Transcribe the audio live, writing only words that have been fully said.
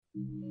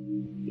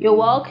You're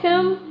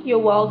welcome. You're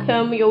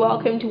welcome. You're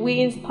welcome to We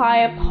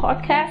Inspire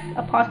podcast,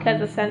 a podcast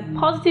that sends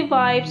positive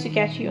vibes to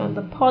get you on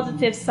the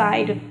positive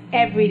side of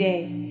every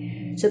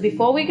day. So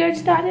before we get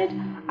started,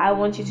 I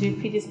want you to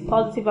repeat this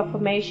positive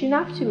affirmation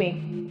after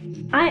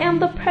me. I am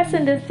the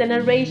person this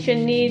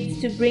generation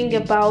needs to bring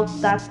about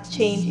that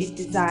change it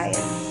desires.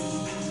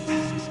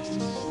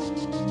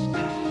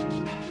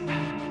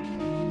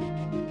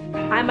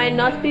 I might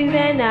not be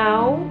there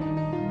now,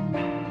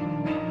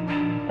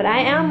 but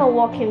I am a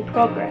work in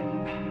progress.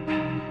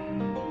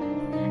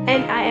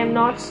 And I am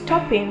not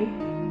stopping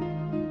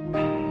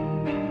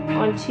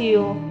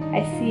until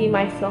I see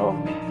myself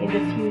in the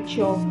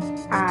future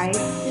I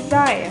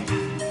desire.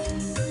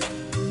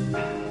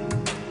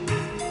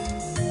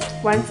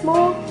 Once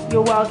more,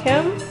 you're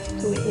welcome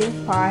to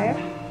Inspire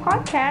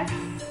Podcast.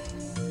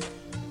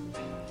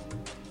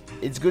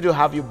 It's good to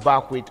have you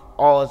back with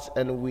us,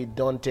 and we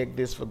don't take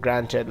this for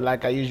granted.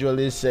 Like I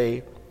usually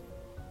say,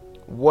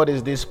 what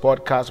is this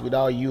podcast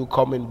without you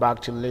coming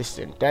back to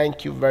listen?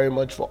 Thank you very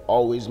much for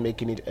always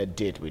making it a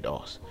date with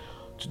us.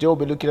 Today we'll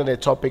be looking at a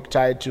topic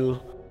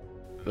titled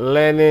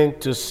Learning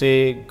to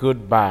Say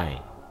Goodbye.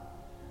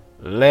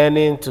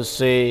 Learning to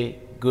say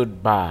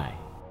goodbye.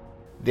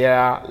 There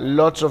are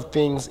lots of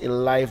things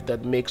in life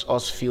that makes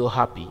us feel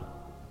happy,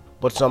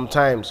 but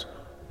sometimes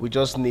we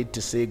just need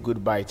to say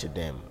goodbye to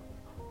them.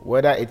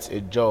 Whether it's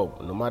a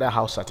job, no matter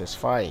how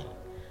satisfying,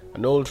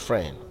 an old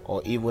friend,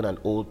 or even an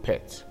old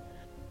pet.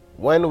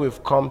 When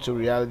we've come to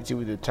reality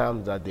with the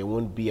terms that they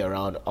won't be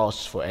around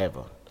us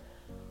forever,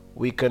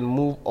 we can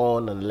move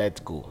on and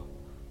let go.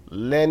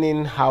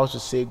 Learning how to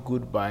say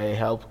goodbye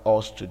helps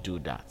us to do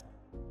that.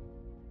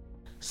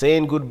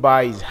 Saying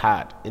goodbye is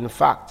hard. In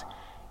fact,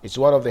 it's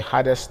one of the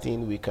hardest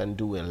things we can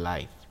do in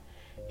life.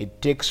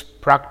 It takes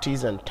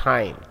practice and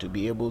time to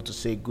be able to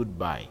say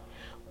goodbye,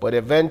 but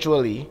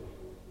eventually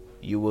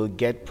you will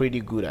get pretty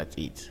good at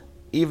it.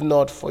 If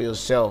not for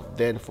yourself,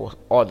 then for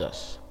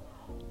others.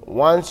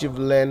 Once you've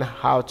learned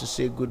how to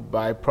say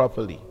goodbye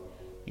properly,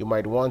 you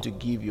might want to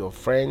give your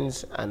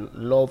friends and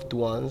loved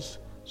ones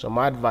some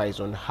advice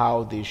on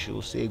how they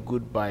should say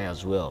goodbye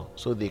as well,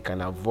 so they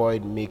can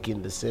avoid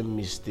making the same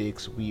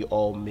mistakes we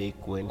all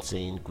make when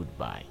saying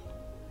goodbye.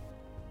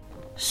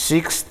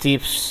 6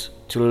 tips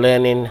to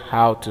learning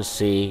how to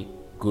say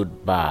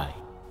goodbye.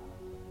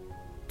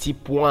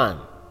 Tip 1.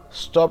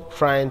 Stop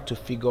trying to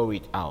figure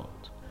it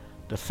out.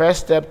 The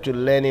first step to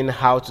learning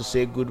how to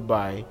say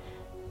goodbye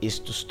is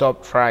to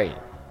stop trying.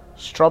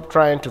 Stop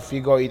trying to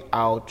figure it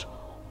out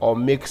or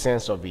make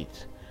sense of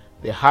it.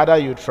 The harder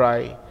you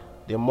try,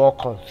 the more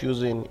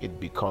confusing it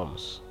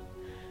becomes.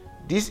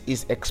 This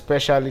is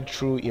especially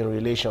true in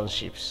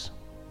relationships.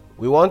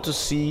 We want to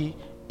see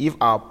if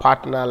our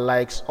partner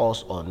likes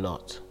us or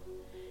not,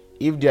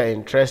 if they are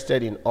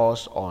interested in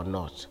us or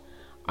not,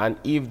 and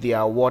if they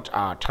are worth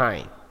our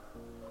time.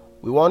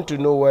 We want to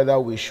know whether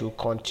we should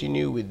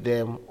continue with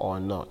them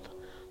or not.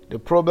 The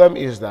problem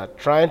is that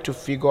trying to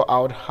figure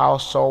out how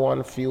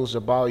someone feels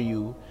about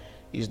you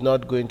is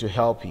not going to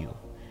help you.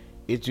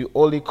 It will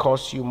only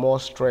cause you more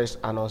stress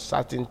and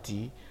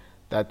uncertainty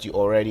that you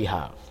already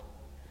have.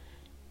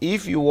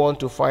 If you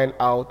want to find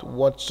out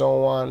what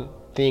someone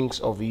thinks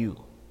of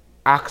you,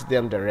 ask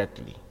them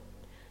directly.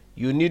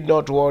 You need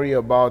not worry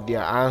about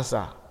their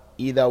answer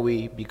either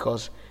way,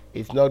 because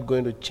it's not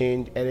going to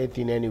change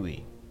anything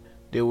anyway.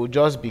 They will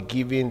just be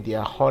giving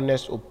their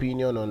honest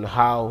opinion on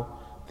how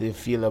they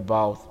feel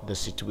about the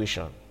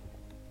situation.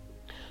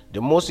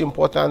 The most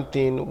important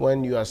thing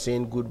when you are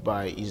saying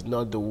goodbye is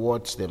not the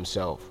words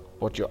themselves,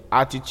 but your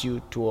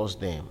attitude towards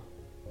them.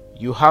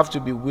 You have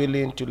to be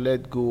willing to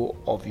let go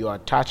of your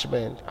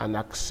attachment and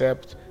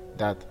accept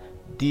that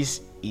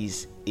this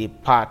is a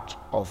part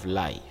of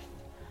life.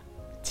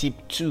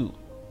 Tip 2.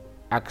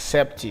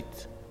 Accept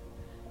it.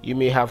 You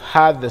may have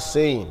heard the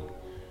saying,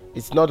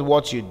 it's not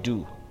what you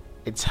do,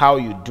 it's how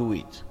you do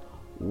it.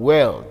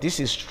 Well, this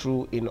is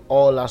true in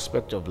all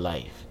aspects of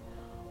life.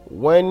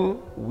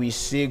 When we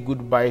say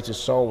goodbye to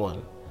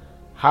someone,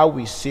 how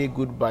we say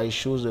goodbye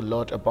shows a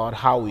lot about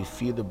how we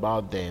feel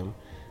about them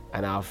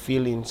and our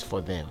feelings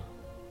for them.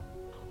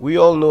 We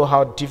all know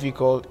how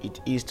difficult it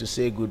is to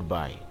say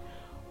goodbye,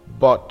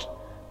 but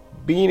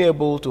being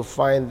able to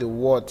find the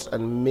words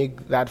and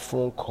make that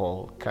phone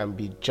call can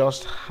be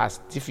just as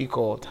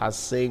difficult as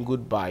saying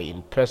goodbye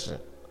in person.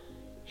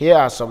 Here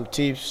are some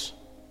tips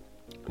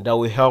that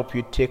will help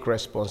you take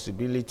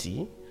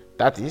responsibility,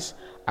 that is,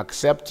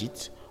 accept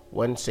it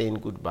when saying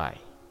goodbye.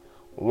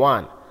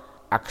 1.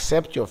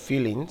 Accept your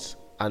feelings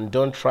and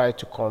don't try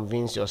to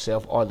convince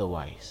yourself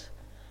otherwise.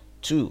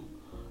 2.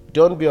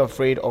 Don't be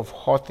afraid of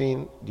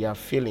hurting their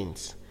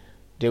feelings.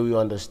 They will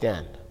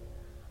understand.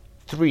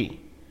 3.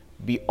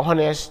 Be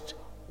honest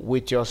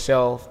with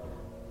yourself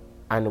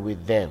and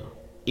with them,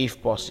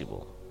 if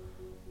possible.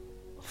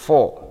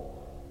 4.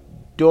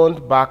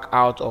 Don't back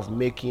out of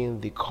making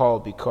the call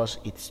because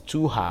it's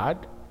too hard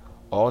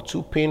or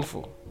too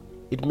painful.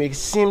 It may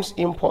seem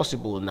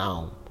impossible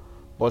now,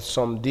 but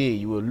someday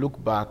you will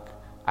look back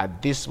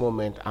at this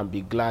moment and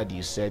be glad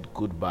you said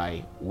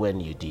goodbye when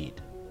you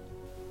did.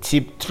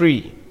 Tip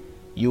 3.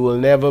 You will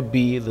never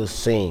be the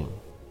same.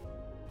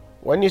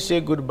 When you say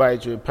goodbye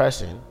to a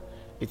person,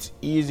 it's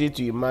easy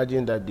to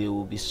imagine that they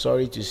will be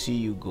sorry to see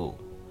you go.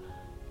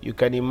 You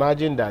can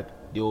imagine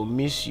that they will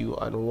miss you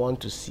and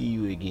want to see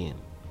you again.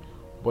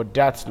 But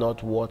that's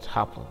not what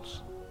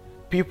happens.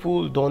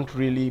 People don't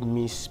really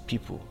miss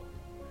people.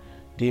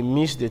 They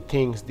miss the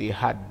things they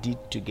had did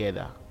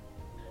together,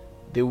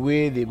 the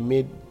way they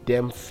made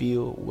them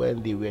feel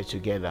when they were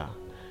together,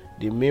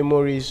 the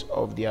memories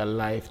of their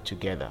life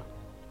together.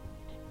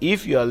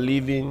 If you are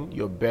leaving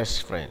your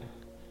best friend,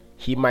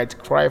 he might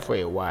cry for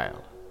a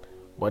while,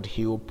 but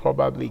he will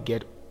probably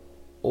get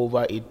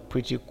over it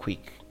pretty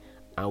quick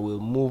and will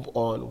move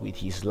on with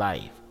his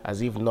life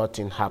as if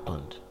nothing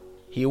happened.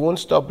 He won't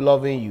stop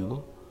loving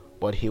you,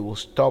 but he will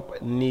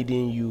stop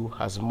needing you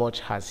as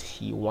much as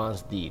he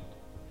once did.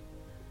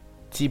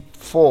 Tip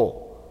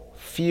 4.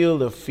 Feel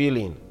the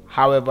feeling,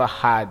 however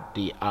hard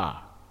they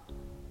are.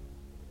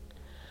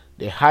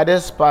 The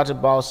hardest part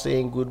about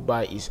saying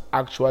goodbye is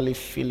actually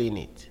feeling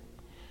it.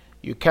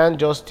 You can't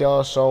just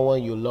tell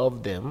someone you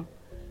love them.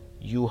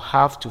 You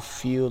have to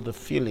feel the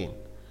feeling,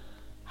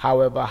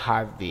 however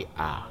hard they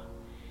are.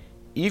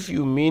 If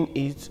you mean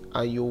it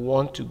and you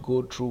want to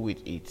go through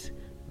with it,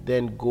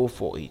 then go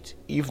for it.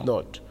 If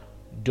not,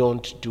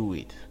 don't do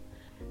it.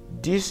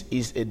 This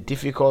is a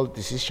difficult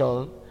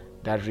decision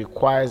that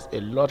requires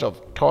a lot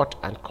of thought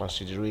and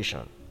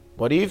consideration.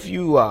 But if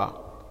you are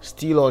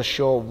still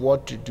unsure of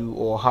what to do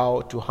or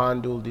how to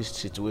handle this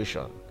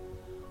situation,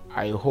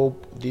 I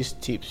hope these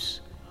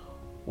tips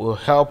will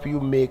help you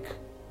make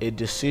a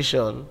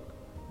decision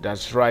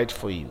that's right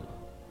for you.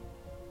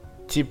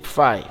 Tip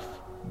 5.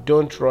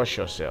 Don't rush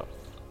yourself.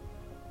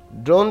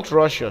 Don't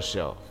rush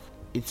yourself.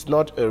 It's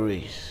not a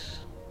race.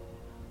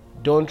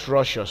 Don't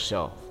rush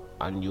yourself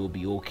and you'll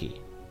be okay.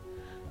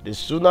 The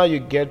sooner you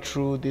get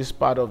through this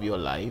part of your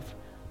life,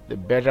 the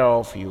better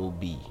off you'll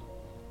be.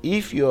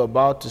 If you're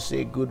about to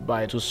say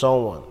goodbye to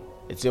someone,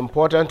 it's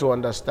important to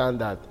understand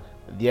that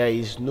there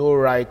is no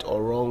right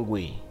or wrong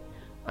way.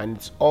 And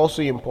it's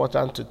also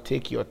important to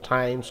take your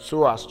time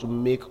so as to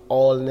make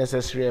all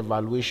necessary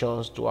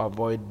evaluations to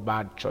avoid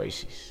bad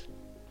choices.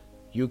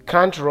 You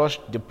can't rush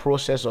the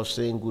process of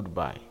saying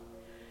goodbye.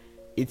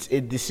 It's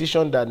a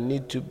decision that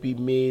needs to be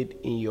made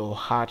in your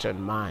heart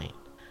and mind,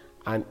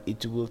 and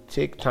it will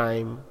take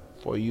time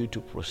for you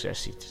to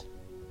process it.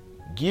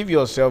 Give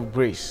yourself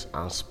grace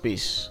and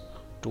space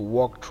to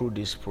walk through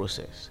this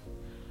process.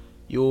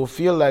 You will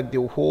feel like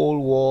the whole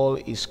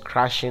world is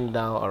crashing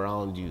down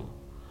around you.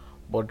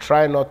 But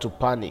try not to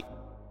panic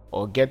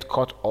or get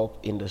caught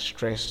up in the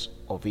stress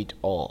of it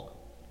all.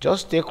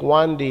 Just take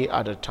one day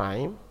at a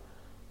time,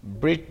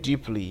 breathe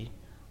deeply,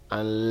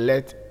 and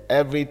let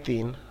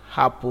everything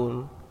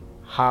happen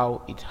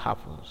how it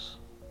happens.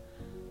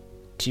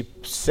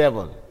 Tip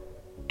 7.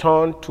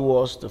 Turn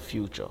towards the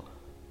future.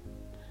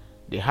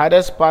 The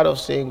hardest part of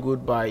saying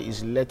goodbye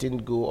is letting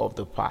go of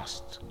the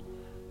past.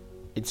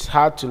 It's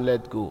hard to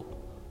let go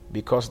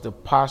because the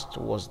past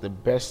was the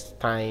best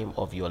time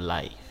of your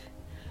life.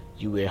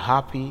 You were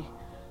happy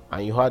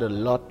and you had a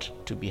lot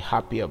to be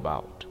happy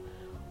about,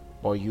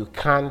 but you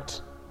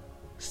can't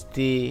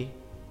stay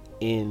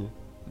in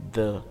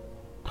the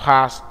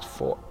past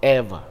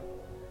forever.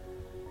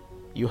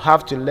 You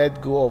have to let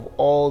go of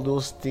all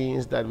those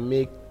things that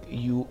make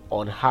you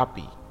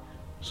unhappy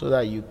so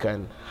that you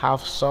can have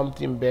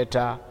something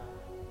better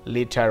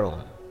later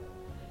on.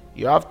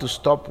 You have to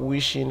stop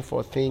wishing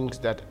for things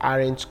that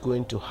aren't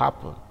going to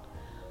happen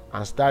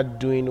and start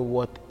doing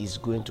what is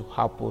going to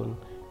happen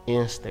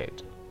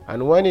instead.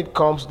 And when it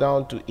comes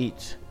down to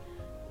it,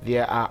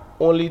 there are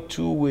only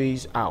two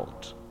ways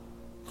out: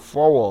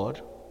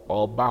 forward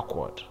or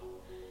backward.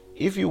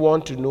 If you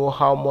want to know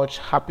how much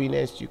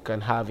happiness you can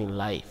have in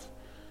life,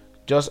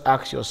 just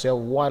ask yourself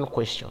one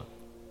question: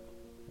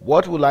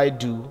 what will I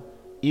do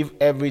if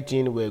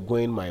everything were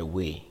going my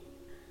way?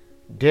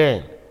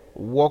 Then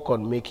work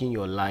on making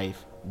your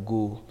life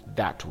go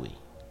that way.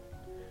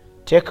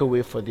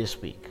 Takeaway for this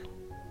week: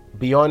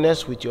 be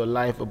honest with your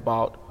life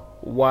about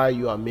why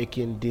you are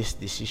making this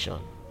decision,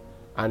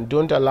 and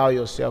don't allow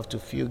yourself to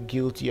feel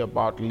guilty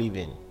about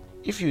leaving.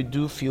 If you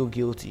do feel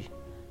guilty,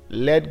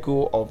 let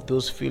go of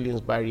those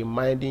feelings by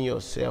reminding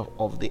yourself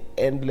of the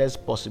endless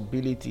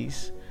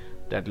possibilities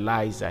that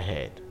lies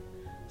ahead.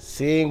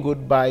 Saying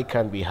goodbye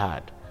can be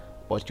hard,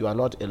 but you are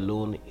not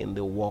alone in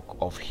the work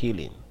of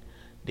healing.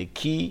 The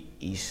key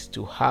is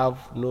to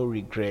have no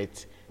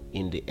regrets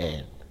in the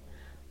end.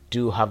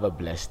 Do have a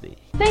blessed day.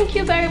 Thank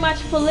you very much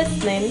for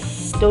listening.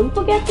 Don't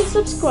forget to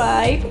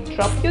subscribe,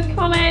 drop your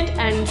comment,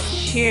 and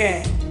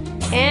share.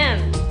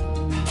 And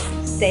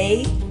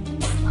stay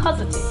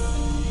positive.